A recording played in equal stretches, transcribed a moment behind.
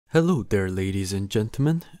Hello there, ladies and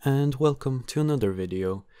gentlemen, and welcome to another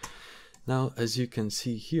video. Now, as you can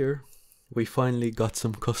see here, we finally got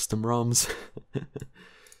some custom ROMs.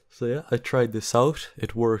 So yeah, I tried this out.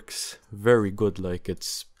 It works very good, like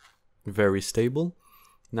it's very stable.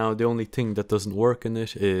 Now, the only thing that doesn't work in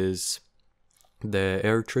it is the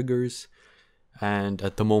air triggers, and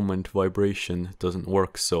at the moment vibration doesn't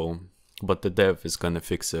work, but the dev is gonna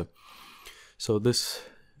fix it. So this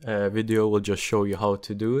video will just show you how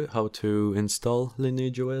to do it, how to install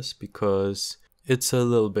Lineage OS, because it's a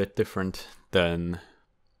little bit different than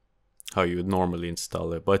how you would normally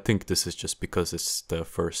install it, but I think this is just because it's the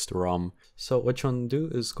first ROM. So what you want to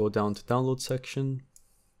do is go down to download section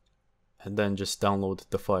and then just download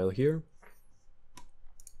the file here.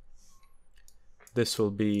 This will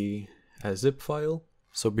be a zip file.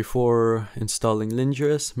 So before installing Lineage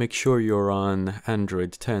OS, make sure you're on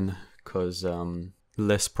Android 10, because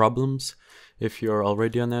less problems if you're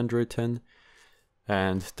already on Android 10,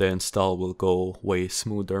 and the install will go way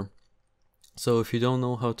smoother. So if you don't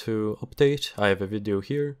know how to update, I have a video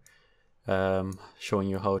here showing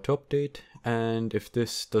you how to update, and if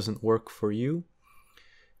this doesn't work for you,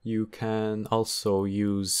 you can also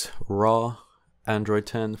use raw Android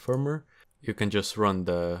 10 firmware. You can just run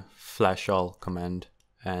the flash all command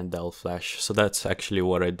and that'll flash. So that's actually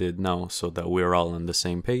what I did now, so that we're all on the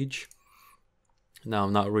same page. Now,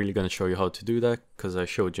 I'm not really going to show you how to do that because I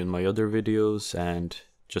showed you in my other videos, and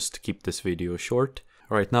just to keep this video short.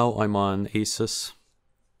 Right now I'm on Asus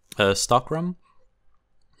stock RAM.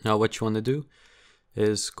 Now what you want to do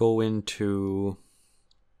is go into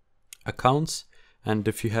accounts, and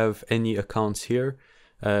if you have any accounts here,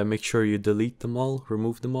 make sure you delete them all,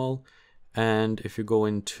 remove them all. And if you go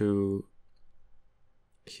into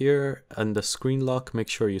here and the screen lock, make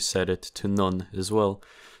sure you set it to none as well,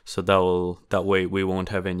 so that way we won't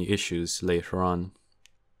have any issues later on.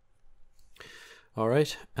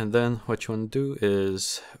 Alright, and then what you want to do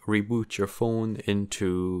is reboot your phone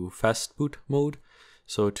into fastboot mode.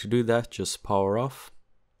 So to do that, just power off.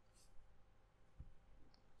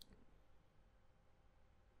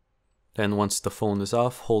 Then once the phone is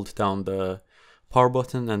off, hold down the power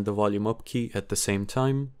button and the volume up key at the same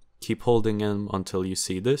time. Keep holding them until you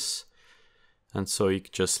see this, and so you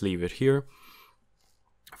can just leave it here.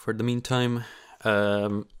 For the meantime,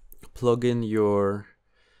 plug in your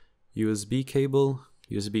USB cable,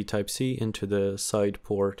 USB Type-C, into the side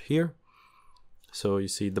port here. So you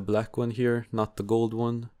see the black one here, not the gold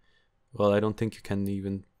one. Well, I don't think you can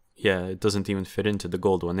even, yeah, it doesn't even fit into the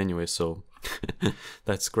gold one anyway, so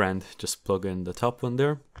that's grand. Just plug in the top one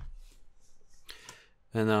there.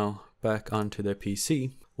 And now back onto the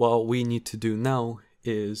PC. What we need to do now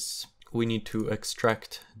is we need to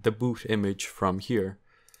extract the boot image from here.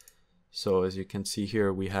 So as you can see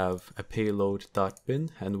here, we have a payload.bin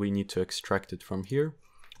and we need to extract it from here.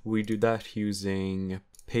 We do that using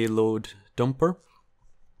payload dumper.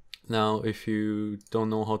 Now, if you don't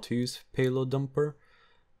know how to use payload dumper,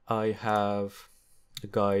 I have a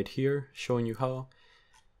guide here showing you how.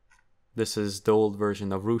 This is the old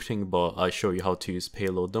version of routing, but I show you how to use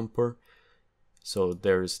payload dumper. So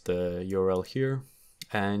there's the URL here,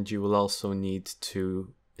 and you will also need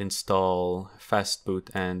to install fastboot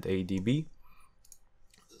and ADB.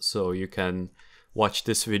 So you can watch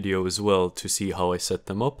this video as well to see how I set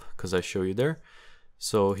them up, because I show you there.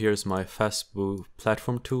 So here's my fastboot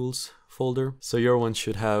platform tools folder. So your one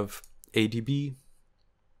should have ADB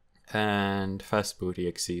and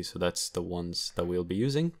fastboot.exe, so that's the ones that we'll be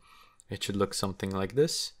using. It should look something like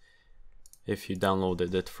this if you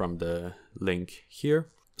downloaded it from the link here.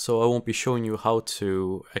 So I won't be showing you how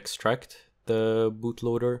to extract the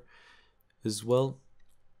bootloader as well,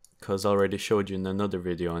 because I already showed you in another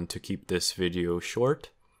video, and to keep this video short.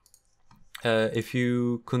 If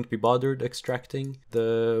you couldn't be bothered extracting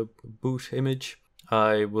the boot image,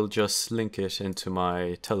 I will just link it into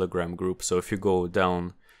my Telegram group. So if you go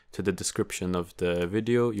down to the description of the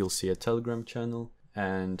video, you'll see a Telegram channel,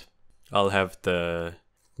 and I'll have the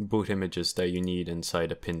boot images that you need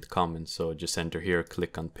inside a pinned comment. So just enter here,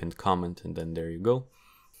 click on pinned comment, and then there you go.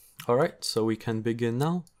 Alright, so we can begin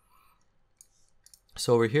now.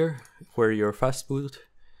 So over here, where your fastboot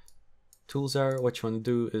tools are, what you want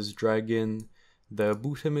to do is drag in the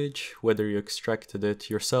boot image, whether you extracted it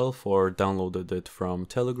yourself or downloaded it from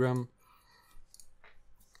Telegram.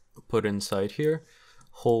 Put inside here,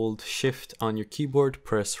 hold shift on your keyboard,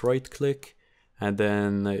 press right click, and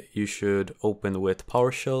then you should open with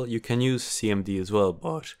PowerShell. You can use CMD as well,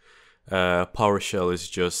 but PowerShell is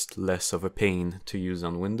just less of a pain to use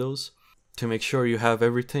on Windows. To make sure you have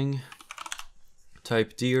everything,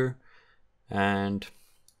 type dir and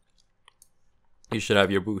you should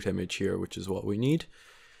have your boot image here, which is what we need.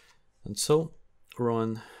 And so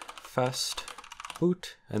run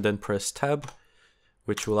fastboot and then press tab,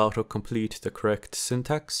 which will autocomplete the correct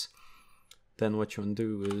syntax. Then what you want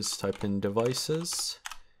to do is type in devices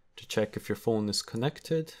to check if your phone is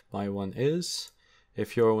connected. My one is.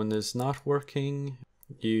 If your one is not working,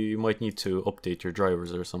 you might need to update your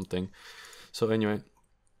drivers or something. So anyway,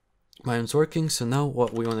 mine's working. So now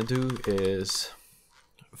what we want to do is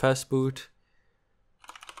fastboot,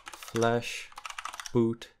 flash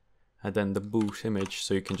boot, and then the boot image.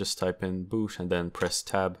 So you can just type in boot and then press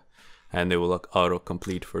tab and it will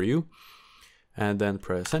auto-complete for you. And then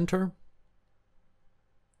press enter.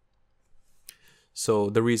 So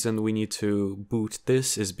the reason we need to boot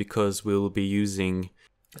this is because we'll be using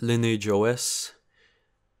Lineage OS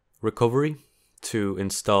recovery to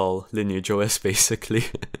install Lineage OS basically,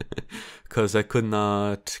 because I could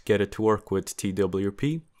not get it to work with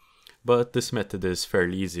TWP. But this method is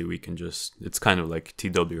fairly easy. We can just, it's kind of like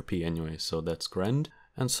TWP anyway, so that's grand.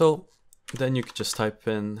 And so then you could just type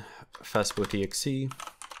in fastboot.exe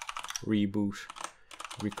reboot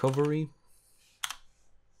recovery.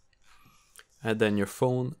 And then your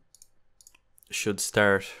phone should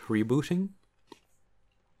start rebooting.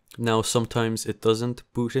 Now sometimes it doesn't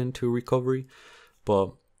boot into recovery,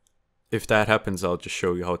 but if that happens, I'll just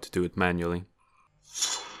show you how to do it manually.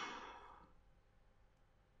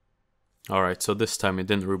 Alright, so this time it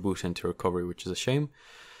didn't reboot into recovery, which is a shame,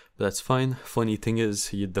 but that's fine. Funny thing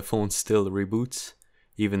is, the phone still reboots,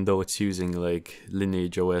 even though it's using like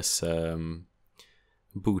Lineage OS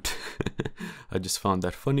boot. I just found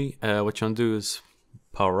that funny. What you want to do is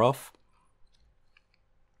power off,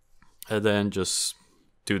 and then just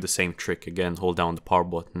do the same trick again. Hold down the power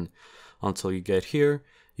button until you get here.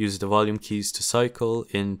 Use the volume keys to cycle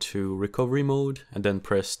into recovery mode, and then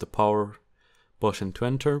press the power button to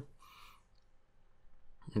enter.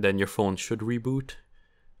 And then your phone should reboot,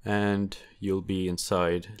 and you'll be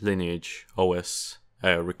inside Lineage OS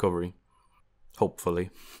recovery, hopefully.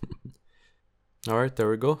 Alright, there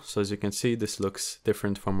we go. So as you can see, this looks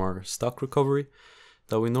different from our stock recovery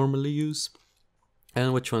that we normally use.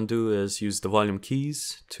 And what you want to do is use the volume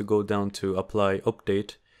keys to go down to apply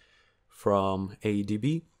update from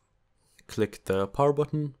ADB. Click the power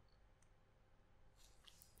button.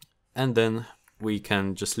 And then we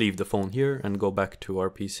can just leave the phone here and go back to our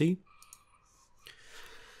PC.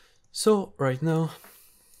 So right now,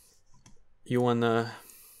 you want to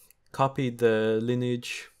copy the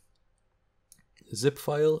Lineage zip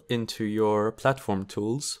file into your platform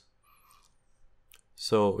tools.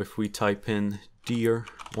 So if we type in dir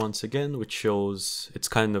once again, which shows it's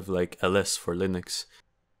kind of like ls for Linux,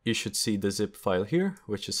 you should see the zip file here,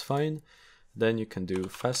 which is fine. Then you can do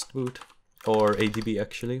fastboot, or ADB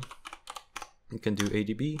actually. You can do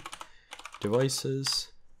ADB,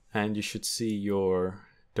 devices, and you should see your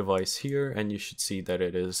device here, and you should see that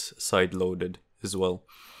it is sideloaded as well,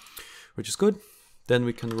 which is good. Then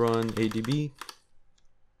we can run ADB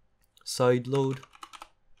sideload,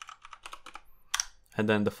 and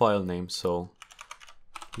then the file name, so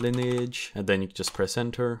Lineage, and then you can just press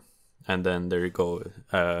enter, and then there you go,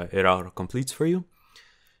 it auto completes for you.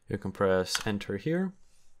 You can press enter here,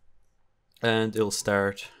 and it'll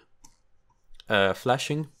start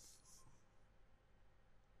flashing.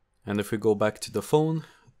 And if we go back to the phone,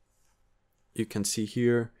 you can see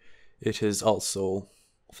here it is also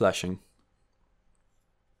flashing.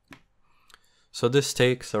 So this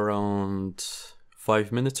takes around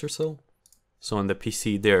 5 minutes or so. So on the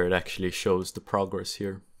PC there, it actually shows the progress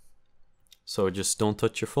here. So just don't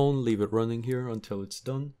touch your phone, leave it running here until it's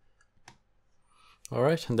done.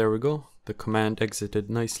 Alright, and there we go. The command exited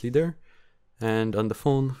nicely there. And on the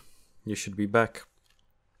phone, you should be back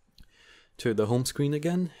to the home screen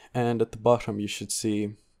again. And at the bottom, you should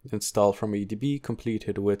see install from ADB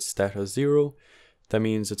completed with status 0. That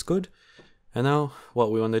means it's good. And now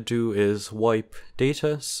what we want to do is wipe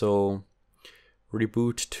data. So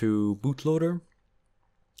reboot to bootloader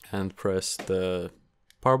and press the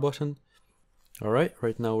power button. Alright,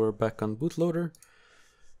 right now we're back on bootloader.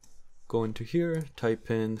 Go into here,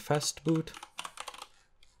 type in fastboot.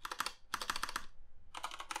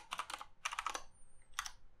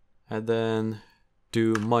 And then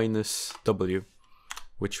do -W,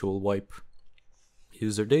 which will wipe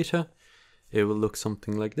user data. It will look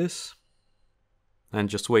something like this. And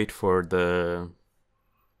just wait for the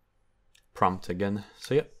prompt again.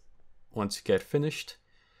 So yeah, once you get finished,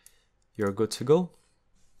 you're good to go.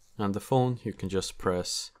 On the phone, you can just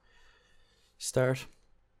press start,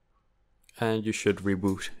 and you should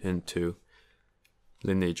reboot into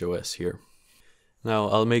Lineage OS here. Now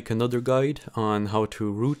I'll make another guide on how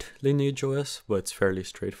to root Lineage OS, but it's fairly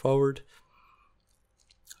straightforward.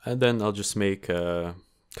 And then I'll just make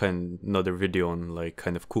another video on like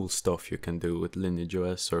kind of cool stuff you can do with Lineage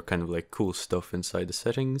OS, or kind of like cool stuff inside the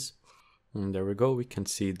settings. And there we go, we can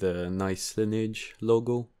see the nice Lineage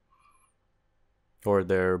logo, or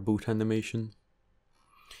their boot animation.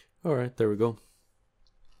 Alright, there we go.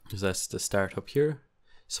 That's the start up here.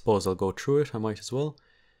 Suppose I'll go through it, I might as well.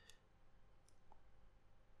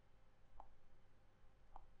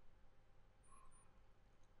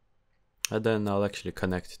 And then I'll actually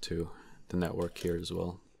connect to the network here as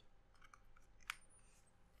well.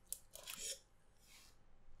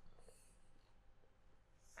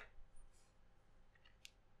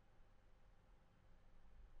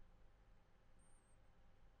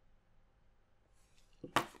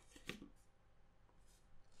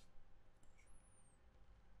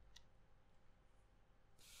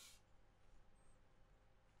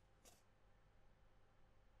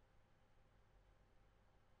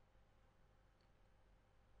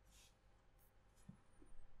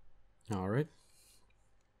 All right.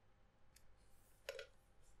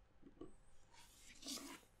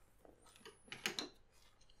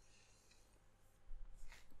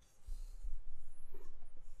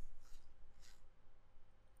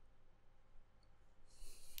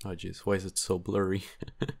 Oh jeez, why is it so blurry?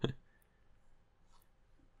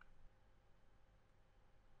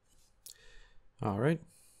 All right.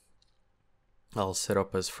 I'll set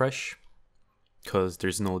up as fresh because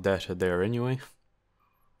there's no data there anyway.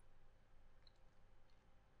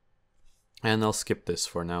 And I'll skip this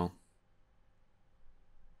for now.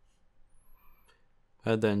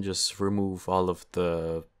 And then just remove all of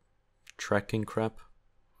the tracking crap.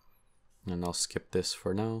 And I'll skip this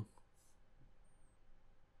for now.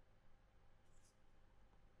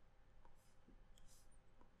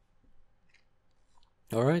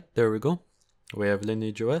 Alright, there we go. We have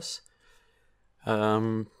Lineage OS.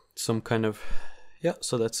 Some kind of, yeah,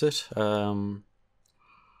 so that's it.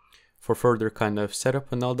 For further kind of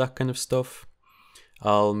setup and all that kind of stuff,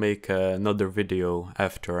 I'll make another video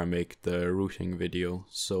after I make the routing video.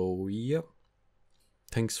 So yeah,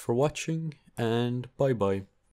 thanks for watching and bye bye.